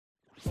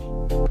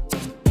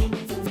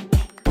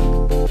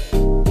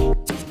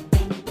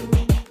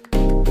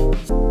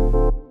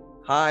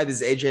Hi, this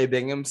is AJ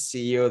Bingham,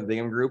 CEO of the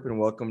Bingham Group, and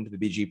welcome to the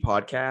BG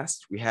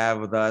Podcast. We have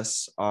with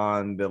us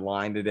on the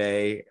line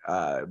today,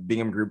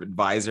 Bingham Group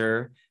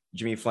advisor,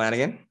 Jimmy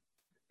Flanagan.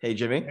 Hey,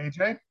 Jimmy.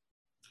 AJ.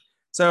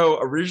 So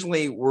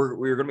originally, we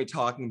were going to be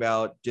talking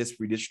about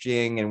just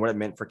redistricting and what it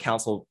meant for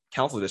council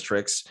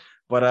districts,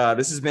 but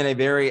this has been a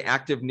very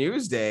active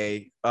news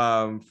day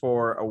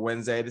for a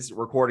Wednesday.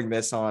 Recording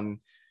this on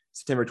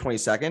September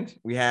 22nd.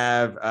 We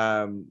have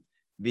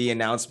the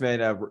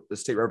announcement of the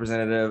state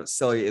representative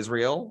Celia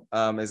Israel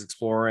is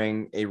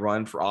exploring a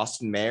run for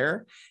Austin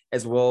mayor,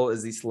 as well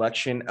as the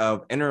selection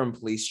of interim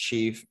police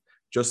chief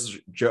Joseph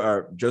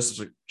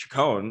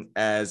Chacon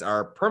as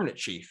our permanent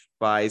chief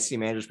by city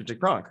manager Spencer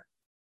Cronk.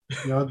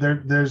 You know,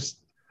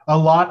 there's a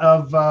lot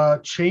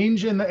of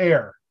change in the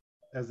air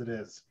as it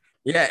is.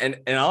 Yeah,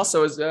 and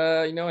also is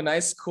a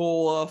nice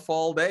cool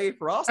fall day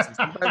for Austin,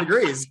 75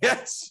 degrees.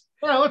 Yes.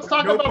 Yeah, let's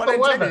talk about the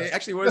weather. It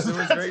actually was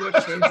very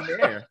much change in the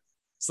air.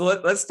 So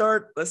let's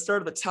start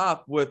at the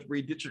top with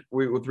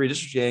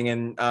redistricting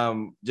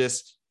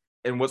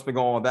and what's been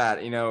going on with that.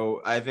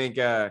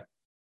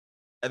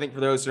 I think for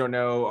those who don't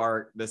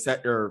know,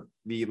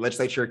 the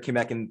legislature came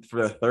back in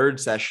for the third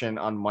session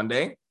on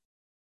Monday,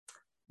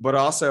 but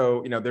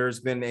also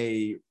there's been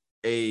a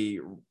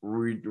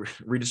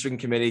redistricting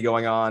committee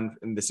going on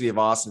in the city of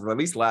Austin for at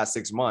least the last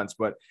 6 months.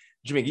 But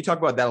Jimmy, can you talk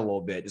about that a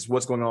little bit? Just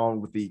what's going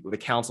on with the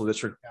council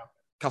district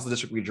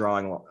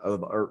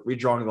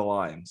redrawing the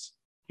lines.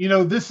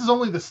 This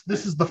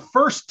is the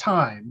first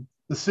time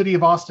the city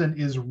of Austin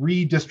is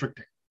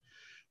redistricting.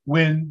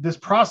 When this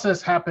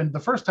process happened the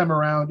first time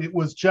around, it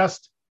was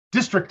just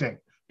districting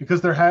because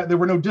there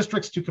were no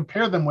districts to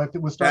compare them with.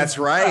 It was That's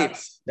right.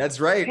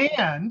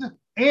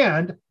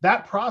 And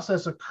that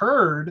process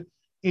occurred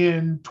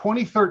in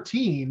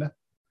 2013,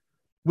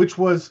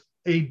 because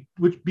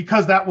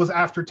that was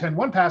after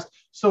 10-1 passed.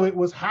 So it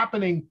was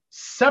happening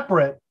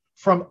separate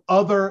from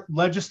other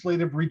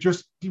legislative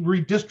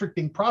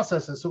redistricting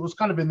processes. So it was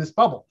kind of in this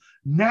bubble.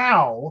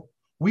 Now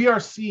we are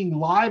seeing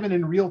live and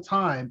in real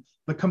time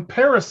the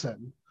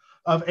comparison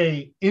of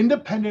a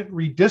independent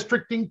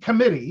redistricting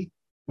committee,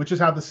 which is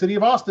how the city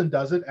of Austin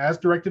does it as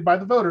directed by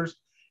the voters,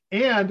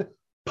 and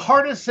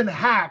partisan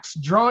hacks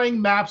drawing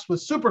maps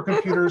with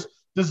supercomputers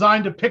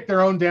designed to pick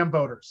their own damn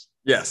voters.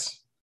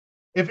 Yes.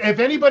 If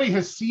anybody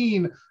has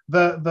seen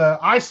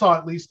I saw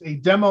at least a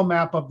demo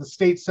map of the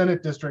state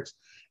Senate districts,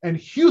 and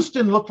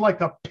Houston looked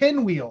like a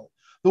pinwheel.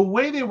 The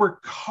way they were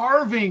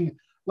carving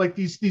like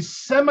these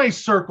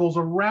semicircles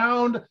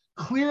around,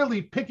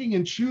 clearly picking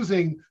and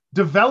choosing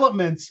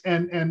developments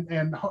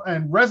and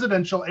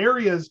residential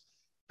areas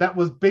that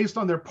was based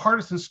on their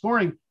partisan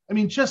scoring. I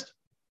mean, just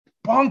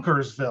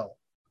bonkersville.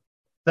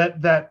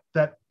 That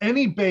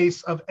any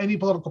base of any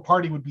political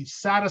party would be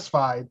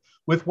satisfied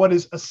with what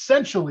is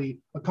essentially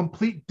a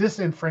complete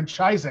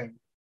disenfranchising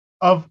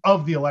of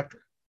the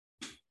electorate.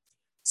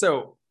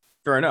 So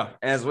fair enough.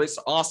 And as it relates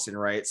to Austin,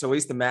 right? So at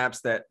least the maps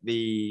that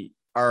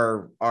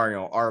our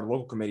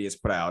local committee has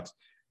put out.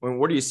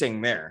 What are you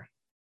seeing there?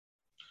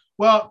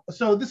 Well,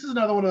 so this is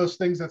another one of those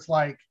things that's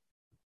like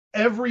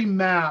every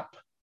map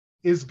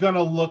is going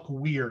to look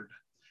weird.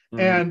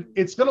 Mm-hmm. And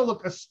it's going to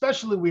look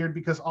especially weird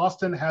because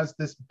Austin has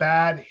this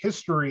bad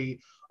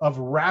history of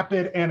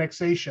rapid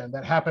annexation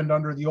that happened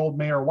under the old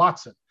Mayor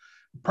Watson,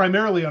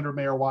 primarily under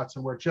Mayor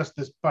Watson, where just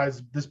this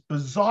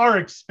bizarre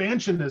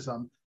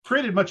expansionism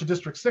created much of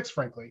District 6,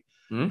 frankly.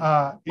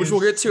 Mm-hmm. Which we'll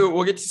get to.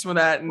 We'll get to some of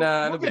that in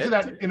a bit. We'll get to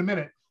that in a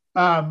minute.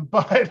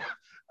 But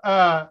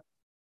I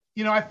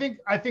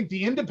think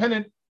the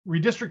independent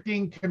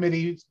redistricting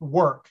committee's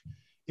work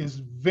is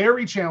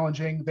very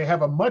challenging. They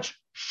have a much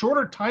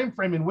shorter time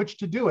frame in which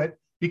to do it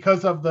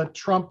because of the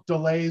Trump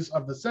delays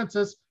of the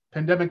census,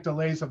 pandemic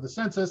delays of the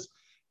census,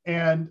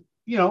 and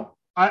I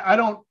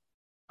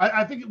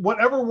think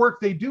whatever work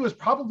they do is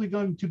probably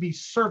going to be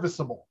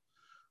serviceable.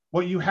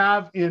 What you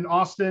have in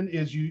Austin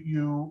is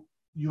you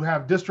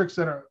have districts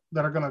that are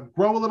going to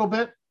grow a little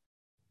bit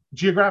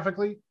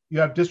geographically. You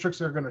have districts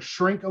that are going to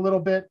shrink a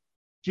little bit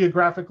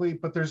geographically,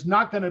 but there's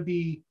not going to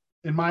be,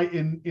 in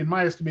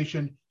my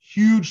estimation,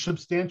 huge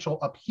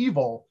substantial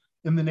upheaval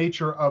in the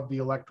nature of the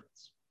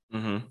electorates.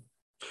 Mm-hmm.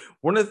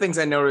 One of the things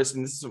I noticed,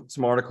 and this is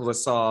some articles I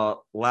saw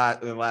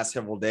in the last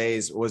several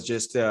days, was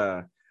just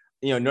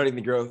noting the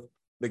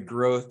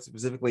growth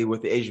specifically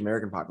with the Asian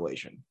American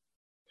population.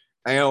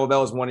 I know that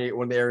was one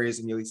of the areas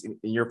in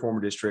your former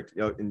district,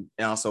 and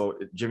also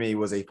Jimmy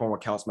was a former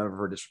council member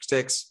for District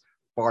 6,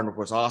 far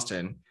northwest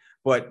Austin.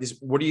 But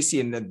what do you see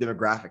in the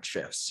demographic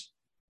shifts?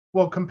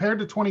 Well, compared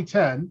to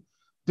 2010,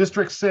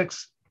 District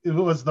 6 it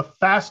was the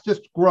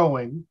fastest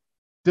growing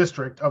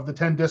district of the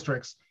 10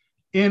 districts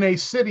in a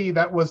city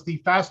that was the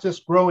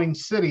fastest growing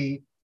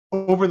city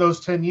over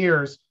those 10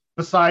 years,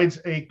 besides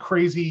a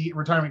crazy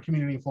retirement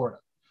community in Florida.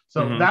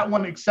 So that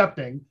one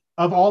accepting.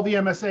 Of all the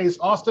MSAs,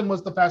 Austin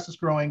was the fastest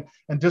growing,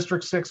 and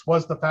District 6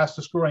 was the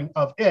fastest growing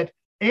of it.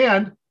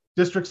 And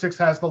District 6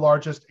 has the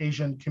largest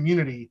Asian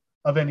community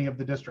of any of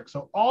the districts.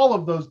 So all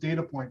of those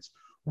data points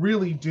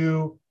really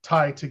do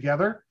tie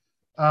together.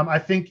 I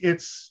think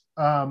it's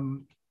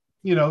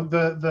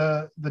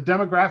the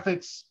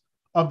demographics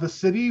of the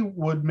city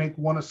would make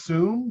one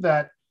assume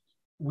that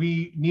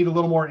we need a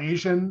little more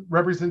Asian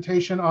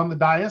representation on the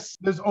dais.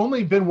 There's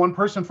only been one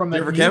person from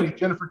that community,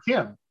 Jennifer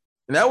Kim.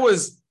 And that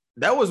was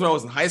when I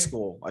was in high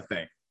school, I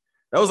think.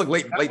 That was like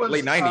late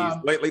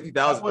 90s, late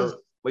 2000s, or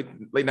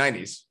late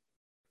 90s.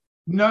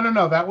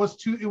 No. That was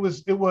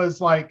it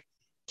was like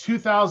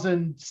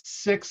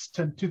 2006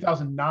 to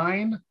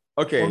 2009.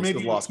 Okay, or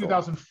maybe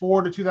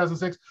 2004 to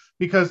 2006,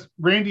 because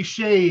Randy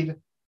Shade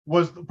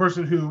was the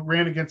person who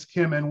ran against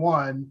Kim and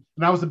won.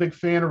 And I was a big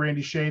fan of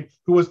Randy Shade,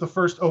 who was the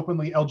first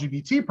openly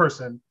LGBT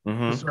person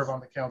to serve on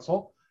the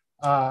council.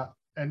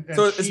 And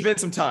so it's been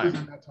some time.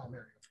 In that time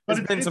area. But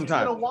it's been some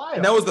time. Been a while.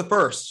 And that was the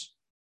first.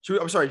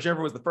 I'm sorry,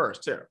 Jennifer was the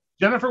first too.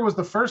 Jennifer was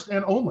the first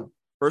and only.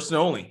 First and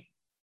only.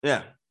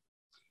 Yeah.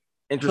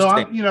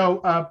 Interesting.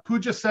 So,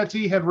 Pooja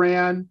Sethi had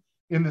ran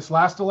in this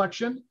last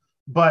election,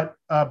 but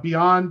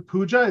beyond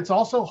Pooja, it's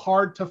also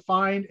hard to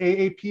find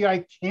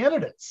AAPI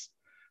candidates.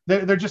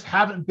 There just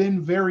haven't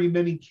been very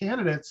many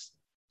candidates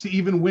to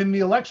even win the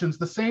elections.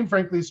 The same,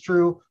 frankly, is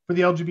true for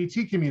the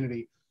LGBT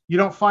community. You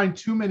don't find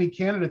too many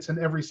candidates in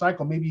every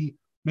cycle. Maybe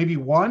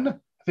one.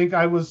 I think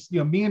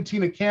me and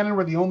Tina Cannon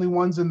were the only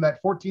ones in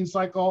that 14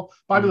 cycle.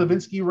 Bobby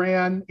Levinsky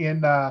ran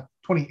in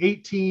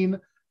 2018,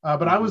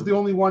 but I was the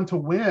only one to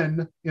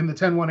win in the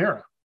 10-1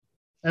 era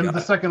and the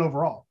second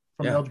overall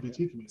from the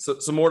LGBT community.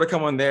 So more to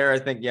come on there. I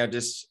think,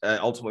 just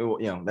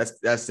ultimately,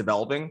 that's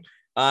developing.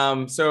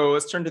 So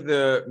let's turn to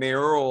the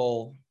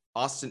mayoral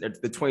Austin,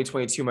 the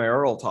 2022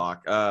 mayoral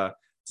talk.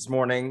 This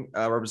morning,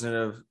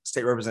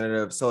 State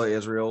Representative Celia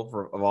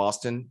Israel of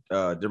Austin,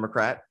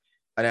 Democrat,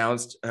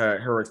 announced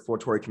her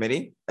exploratory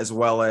committee, as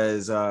well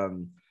as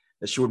that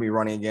she would be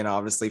running again,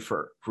 obviously,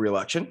 for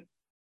re-election.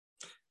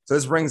 So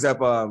this brings up,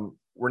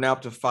 we're now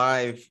up to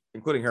 5,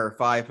 including her,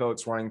 5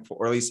 folks running for,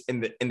 or at least in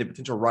the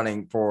potential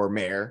running for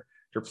mayor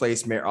to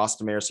replace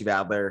Austin Mayor Steve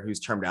Adler, who's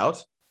termed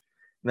out.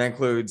 And that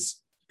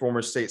includes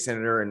former state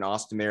senator and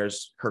Austin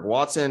Mayor's Kirk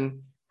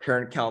Watson,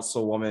 current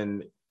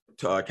councilwoman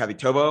Kathy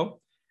Tobo,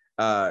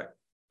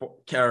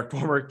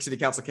 former city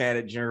council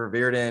candidate Jennifer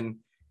Reardon,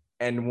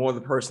 and one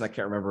other person I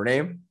can't remember her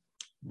name,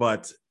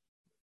 but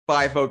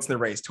 5 folks in the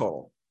race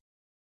total.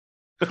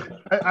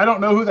 I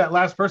don't know who that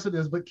last person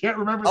is, but can't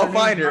remember. I'll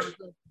find her.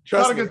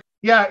 Trust me.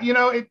 Yeah,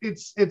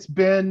 it's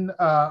been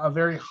a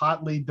very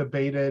hotly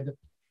debated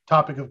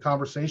topic of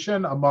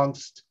conversation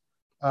amongst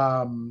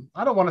I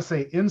don't want to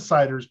say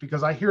insiders,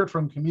 because I hear it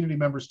from community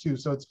members too.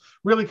 So it's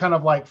really kind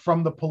of like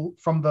from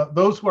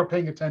those who are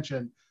paying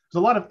attention. There's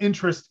a lot of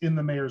interest in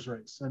the mayor's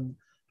race, and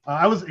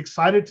I was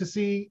excited to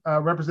see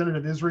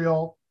Representative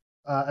Israel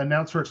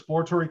announce her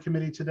exploratory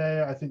committee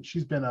today. I think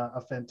she's been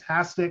a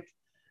fantastic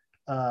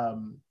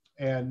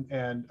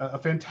and a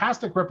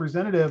fantastic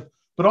representative,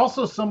 but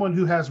also someone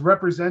who has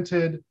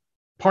represented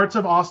parts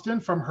of Austin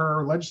from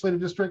her legislative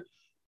district,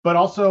 but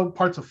also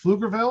parts of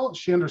Pflugerville.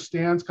 She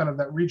understands kind of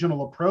that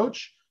regional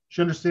approach.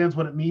 She understands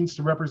what it means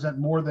to represent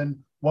more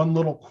than one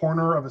little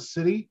corner of a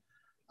city,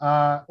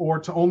 or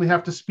to only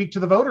have to speak to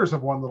the voters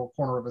of one little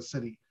corner of a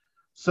city.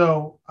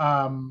 So,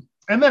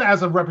 and then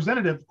as a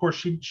representative, of course,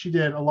 she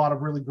did a lot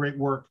of really great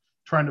work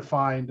trying to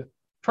find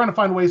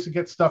ways to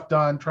get stuff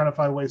done, trying to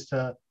find ways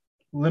to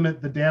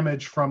limit the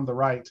damage from the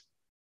right.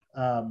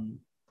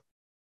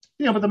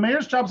 But the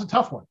mayor's job is a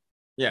tough one.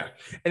 Yeah.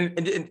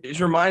 And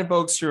to remind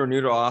folks who are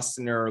new to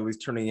Austin, or at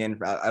least turning in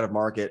out of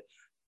market,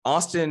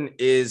 Austin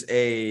is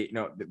at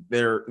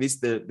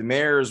least the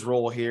mayor's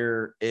role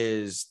here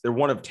is they're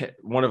one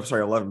of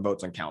 11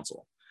 votes on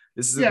council.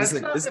 It's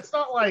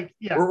not like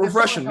we're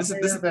refreshing. This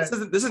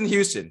isn't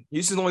Houston.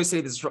 Houston's the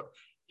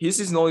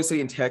only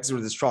city in Texas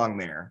with a strong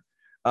mayor.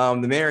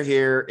 The mayor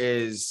here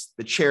is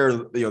the chair,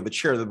 the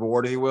chair of the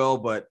board, if you will,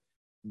 but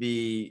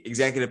the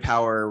executive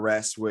power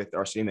rests with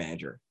our city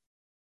manager.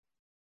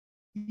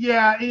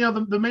 Yeah,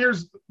 the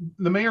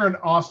mayor in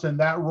Austin,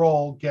 that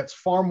role gets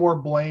far more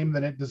blame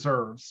than it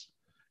deserves,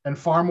 and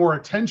far more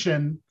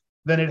attention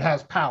than it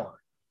has power.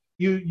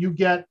 You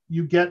get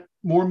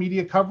more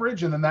media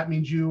coverage, and then that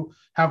means you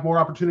have more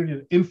opportunity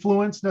to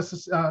influence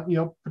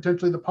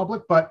potentially the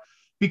public. But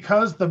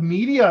because the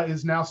media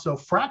is now so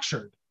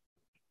fractured,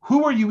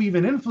 who are you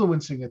even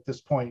influencing at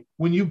this point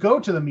when you go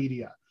to the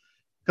media?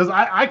 Because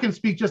I can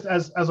speak just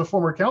as a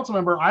former council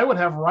member, I would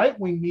have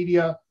right-wing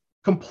media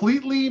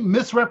completely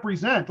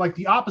misrepresent, like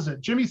the opposite.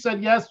 Jimmy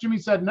said yes, Jimmy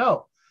said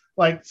no.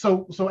 Like,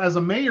 so as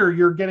a mayor,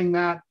 you're getting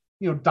that,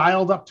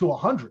 dialed up to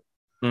 100.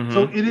 Mm-hmm.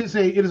 So it is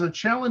a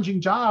challenging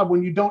job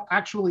when you don't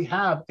actually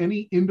have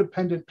any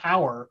independent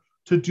power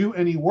to do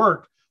any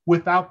work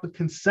without the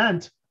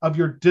consent of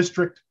your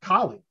district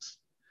colleagues.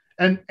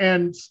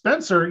 And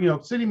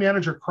Spencer, city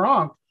manager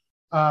Kronk,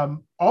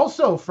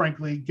 also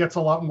frankly gets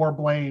a lot more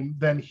blame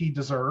than he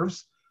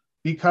deserves,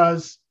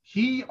 because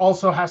he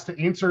also has to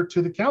answer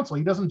to the council.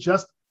 He doesn't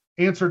just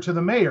answer to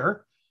the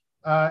mayor.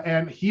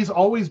 And he's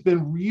always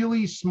been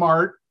really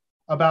smart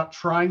about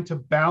trying to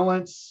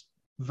balance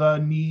the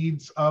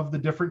needs of the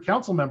different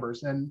council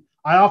members. And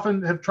I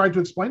often have tried to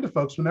explain to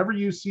folks, whenever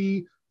you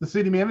see the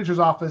city manager's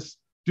office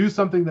do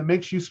something that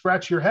makes you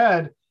scratch your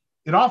head,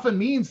 it often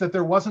means that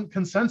there wasn't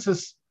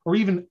consensus or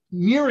even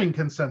nearing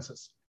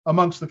consensus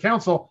amongst the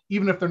council,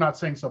 even if they're not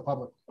saying so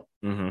publicly.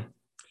 Mm-hmm.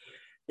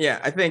 Yeah,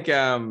 I think,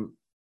 and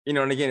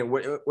again,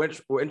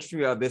 what interesting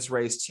about this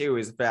race too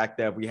is the fact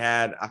that we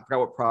had, I forgot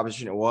what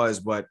proposition it was,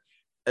 but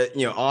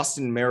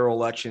Austin mayoral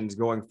elections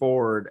going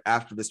forward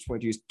after this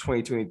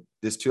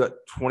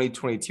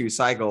 2022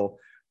 cycle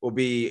will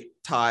be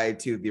tied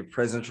to the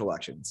presidential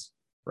elections,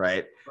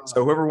 right?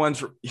 So whoever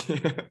wins, we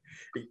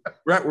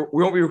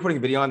won't be putting a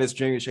video on this.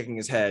 Jamie shaking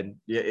his head.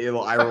 Yeah,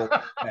 it'll eye roll.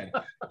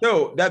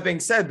 So that being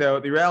said, though,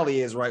 the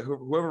reality is, right,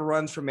 whoever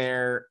runs for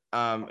mayor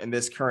in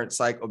this current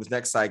cycle, this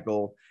next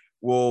cycle,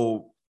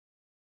 will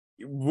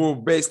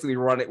basically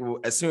run it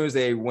as soon as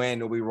they win.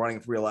 They'll be running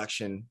for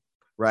re-election.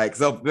 Right,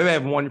 because they may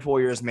have 1 full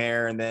year as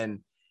mayor, and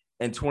then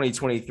in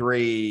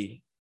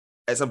 2023,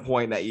 at some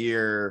point in that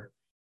year,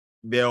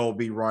 they'll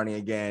be running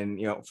again,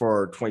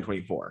 for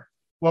 2024.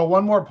 Well,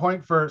 one more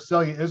point for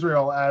Celia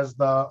Israel as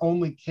the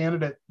only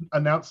candidate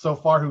announced so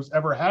far who's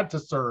ever had to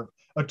serve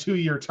a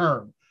 2-year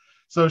term.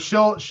 So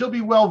she'll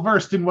be well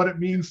versed in what it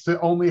means to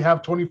only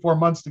have 24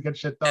 months to get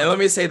shit done. And let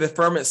me say, the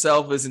firm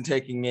itself isn't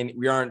taking in.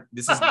 We aren't.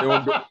 This is.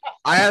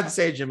 I have to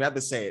say, Jim. I have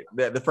to say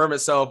it. The firm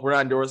itself. We're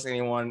not endorsing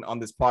anyone on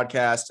this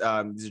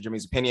podcast. These are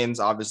Jimmy's opinions,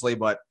 obviously,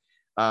 but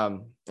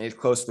it's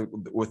close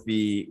with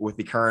the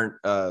current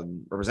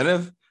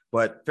representative.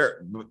 But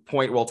fair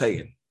point, well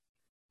taken.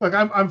 Look,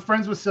 I'm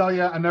friends with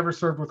Celia. I never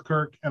served with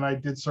Kirk, and I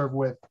did serve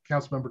with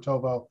Councilmember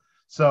Tovo.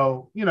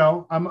 So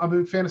I'm a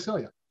big fan of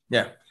Celia.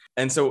 Yeah.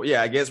 And so,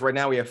 I guess right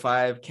now we have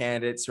 5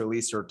 candidates who at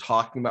least are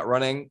talking about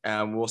running.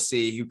 We'll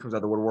see who comes out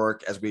of the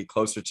woodwork as we get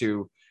closer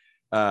to,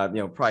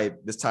 probably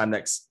this time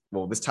next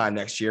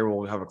year,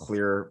 we'll have a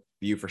clear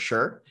view for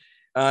sure.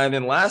 And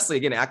then lastly,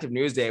 again, active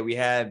news day, we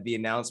had the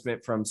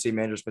announcement from City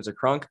Manager Spencer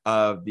Crunk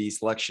of the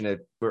selection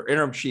of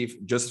interim chief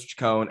Joseph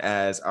Chacon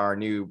as our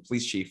new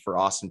police chief for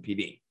Austin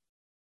PD.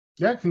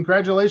 Yeah,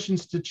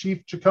 congratulations to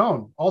Chief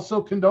Chacon.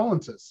 Also,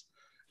 condolences.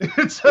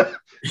 It's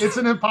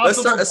an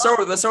impossible. Let's start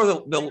with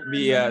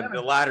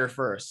the latter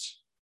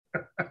first.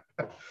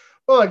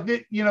 Well,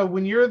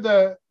 when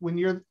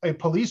you're a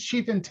police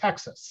chief in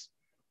Texas,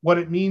 what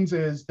it means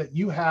is that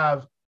you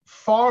have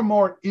far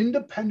more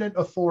independent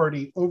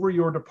authority over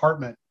your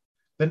department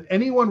than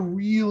anyone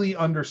really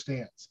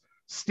understands.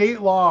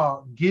 State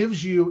law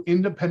gives you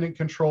independent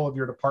control of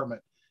your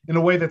department in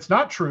a way that's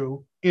not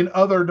true in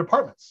other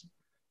departments.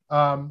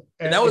 And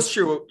that was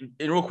true.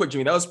 And real quick,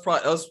 Jimmy, that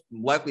was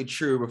likely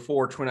true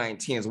before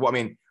 2019 as well. I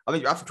mean, I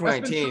think after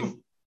 2019,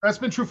 that's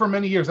been true for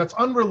many years. That's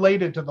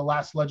unrelated to the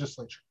last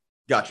legislature.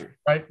 Got you.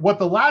 Right. What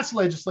the last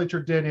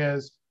legislature did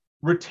is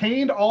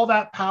retained all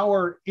that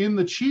power in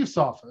the chief's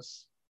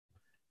office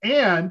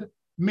and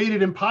made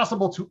it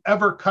impossible to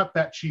ever cut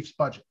that chief's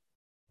budget.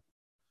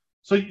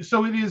 So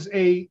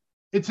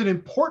it's an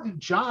important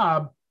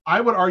job,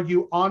 I would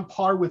argue, on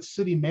par with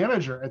city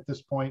manager at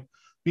this point,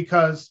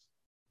 because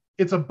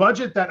it's a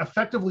budget that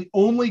effectively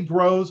only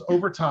grows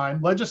over time,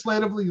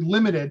 legislatively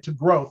limited to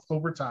growth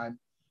over time.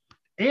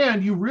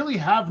 And you really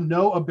have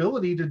no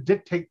ability to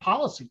dictate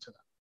policy to them.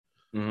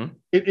 Mm-hmm.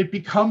 It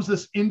becomes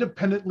this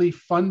independently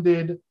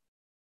funded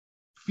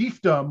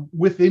fiefdom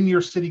within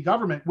your city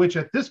government, which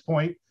at this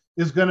point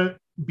is going to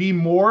be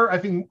more, I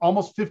think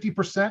almost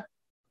 50%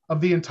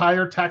 of the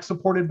entire tax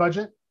supported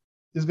budget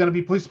is going to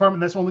be police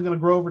department. That's only going to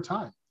grow over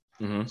time.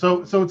 Mm-hmm.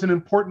 So it's an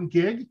important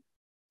gig.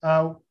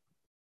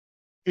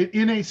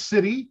 In a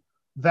city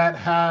that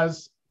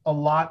has a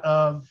lot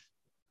of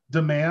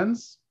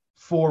demands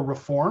for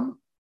reform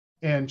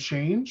and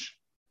change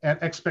and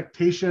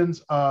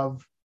expectations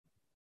of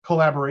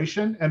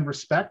collaboration and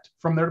respect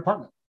from their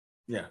department.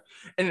 Yeah.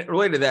 And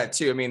related to that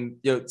too, I mean,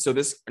 so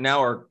this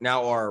now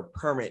our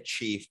permit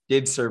chief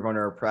did serve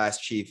under our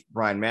past chief,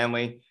 Brian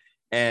Manley,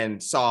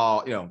 and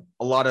saw,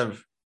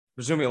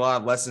 presumably a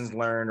lot of lessons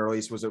learned, or at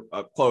least was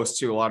close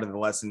to a lot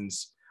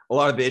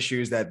of the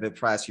issues that the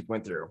past chief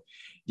went through.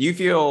 Do you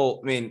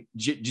feel, did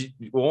you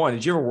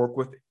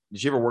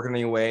ever work in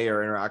any way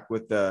or interact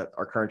with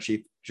our current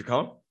chief,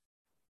 Chacon?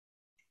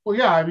 Well,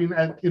 yeah,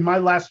 in my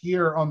last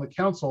year on the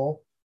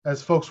council,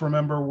 as folks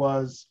remember,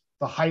 was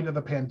the height of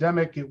the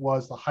pandemic. It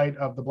was the height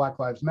of the Black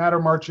Lives Matter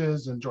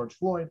marches and George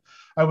Floyd.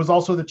 I was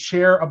also the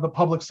chair of the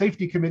public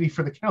safety committee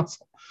for the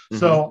council. Mm-hmm.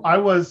 So I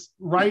was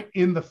right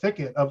in the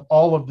thicket of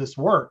all of this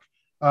work.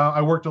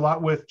 I worked a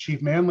lot with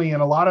Chief Manley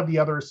and a lot of the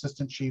other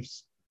assistant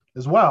chiefs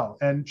as well.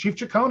 And Chief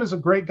Chacon is a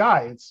great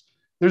guy.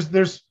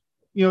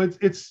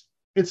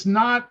 It's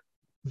not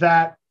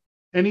that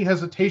any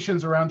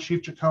hesitations around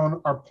Chief Chacon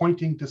are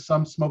pointing to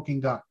some smoking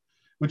gun,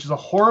 which is a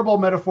horrible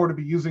metaphor to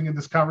be using in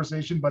this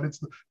conversation, but it's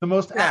the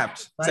most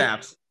apt.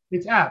 Right?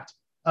 It's apt.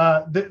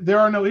 There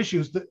are no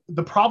issues.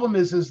 The problem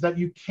is that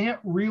you can't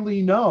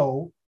really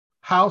know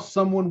how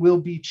someone will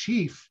be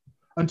chief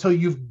until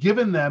you've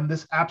given them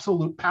this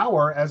absolute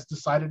power as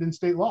decided in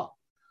state law.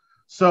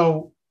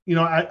 So,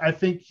 I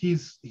think he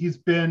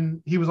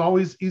was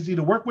always easy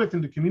to work with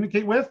and to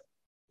communicate with.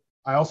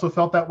 I also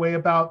felt that way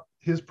about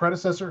his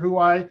predecessor, who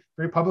I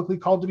very publicly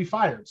called to be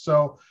fired.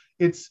 So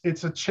it's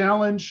a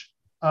challenge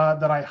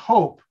that I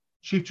hope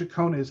Chief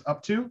Chacon is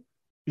up to,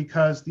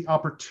 because the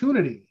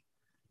opportunity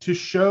to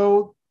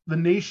show the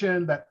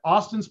nation that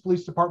Austin's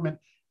police department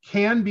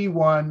can be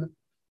one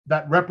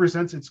that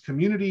represents its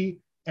community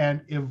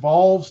and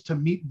evolves to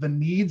meet the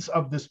needs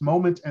of this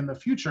moment and the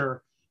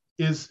future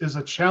is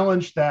a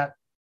challenge that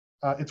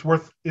it's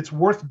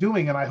worth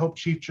doing, and I hope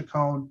Chief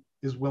Chacon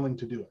is willing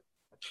to do it.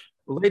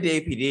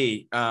 Related to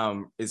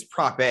APD is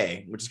Prop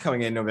A, which is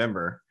coming in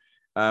November.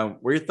 What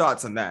are your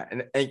thoughts on that?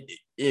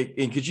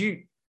 And could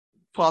you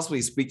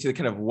possibly speak to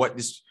kind of what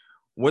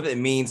it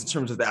means in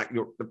terms of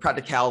the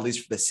practicalities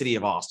for the city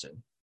of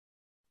Austin?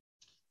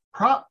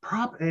 Prop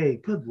A,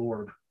 good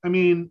Lord. I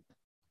mean,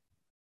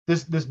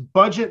 this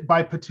budget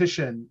by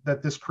petition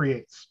that this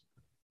creates,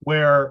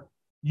 where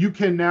you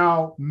can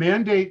now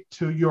mandate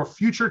to your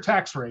future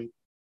tax rate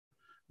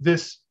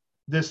this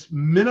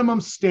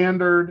minimum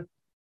standard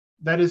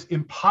that is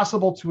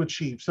impossible to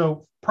achieve.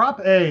 So Prop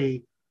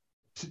A,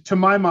 to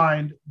my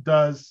mind,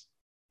 does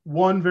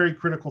one very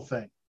critical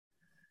thing.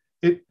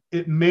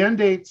 It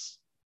mandates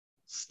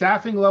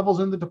staffing levels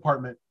in the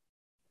department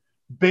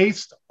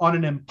based on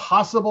an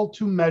impossible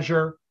to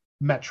measure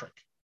metric,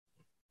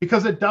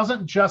 because it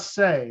doesn't just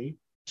say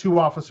 2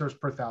 officers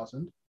per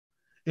 1,000.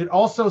 It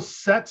also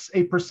sets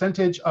a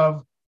percentage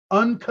of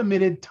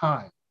uncommitted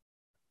time.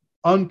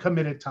 And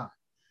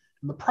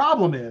the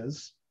problem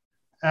is,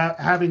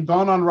 having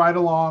gone on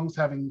ride-alongs,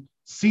 having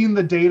seen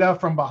the data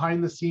from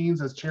behind the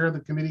scenes as chair of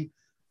the committee,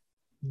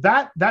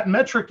 that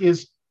metric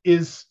is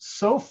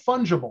so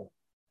fungible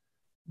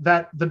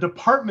that the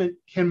department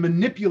can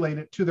manipulate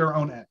it to their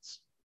own ends.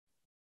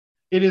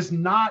 It is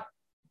not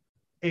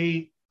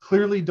a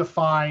clearly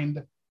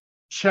defined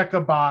check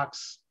a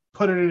box,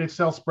 put it in an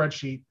Excel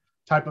spreadsheet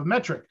type of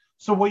metric.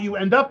 So what you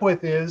end up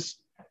with is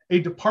a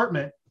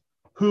department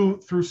who,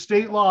 through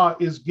state law,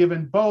 is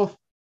given both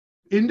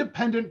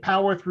independent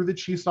power through the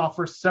chief's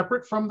office,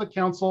 separate from the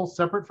council,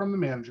 separate from the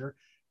manager,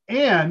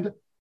 and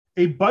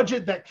a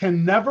budget that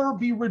can never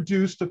be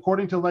reduced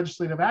according to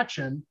legislative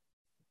action,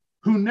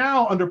 who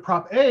now, under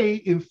Prop A,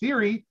 in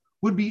theory,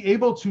 would be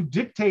able to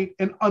dictate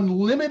an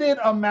unlimited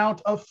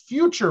amount of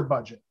future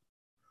budget,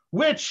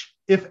 which,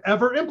 if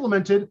ever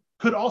implemented,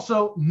 could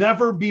also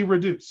never be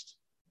reduced.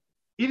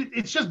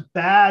 It's just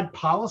bad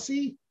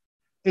policy.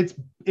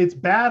 It's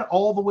bad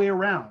all the way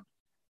around.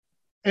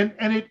 And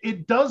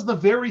it does the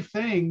very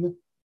thing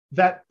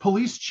that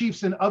police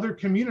chiefs in other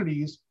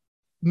communities,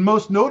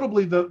 most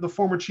notably the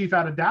former chief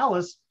out of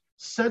Dallas,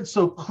 said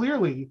so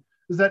clearly,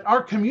 is that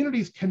our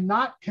communities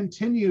cannot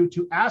continue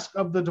to ask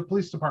of the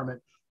police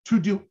department to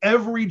do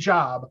every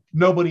job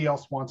nobody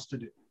else wants to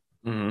do.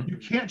 Mm-hmm. You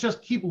can't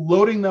just keep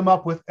loading them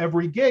up with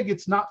every gig.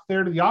 It's not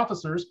fair to the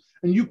officers,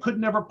 and you could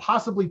never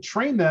possibly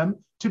train them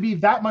to be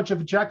that much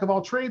of a jack of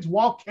all trades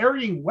while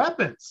carrying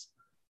weapons.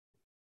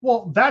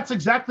 Well, that's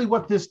exactly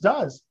what this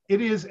does.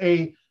 It is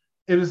a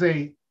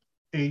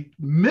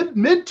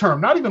midterm,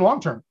 not even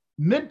long-term,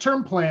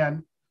 midterm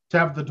plan to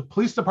have the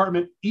police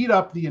department eat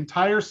up the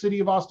entire city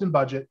of Austin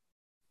budget,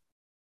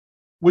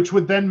 which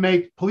would then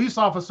make police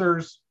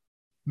officers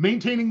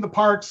maintaining the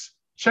parks,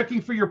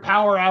 checking for your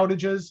power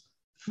outages,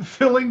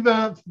 filling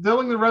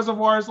the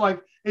reservoirs.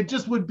 Like, it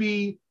just would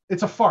be,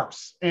 it's a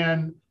farce.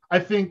 And I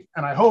think,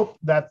 and I hope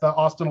that the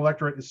Austin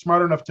electorate is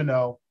smart enough to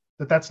know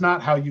that that's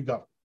not how you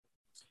govern.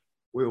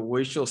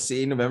 We shall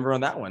see November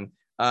on that one.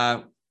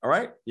 All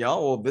right,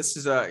 y'all. Well, this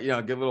is a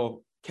good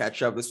little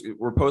catch up.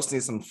 We're posting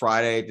this on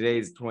Friday. Today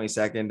is the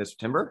 22nd of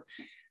September.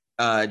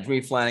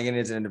 Jimmy Flanagan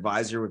is an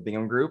advisor with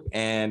Bingham Group,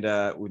 and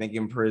we thank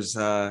him for his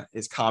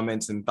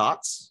comments and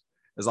thoughts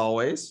as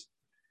always.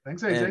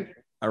 Thanks, AJ.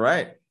 All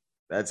right,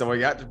 that's all we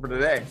got for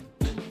today.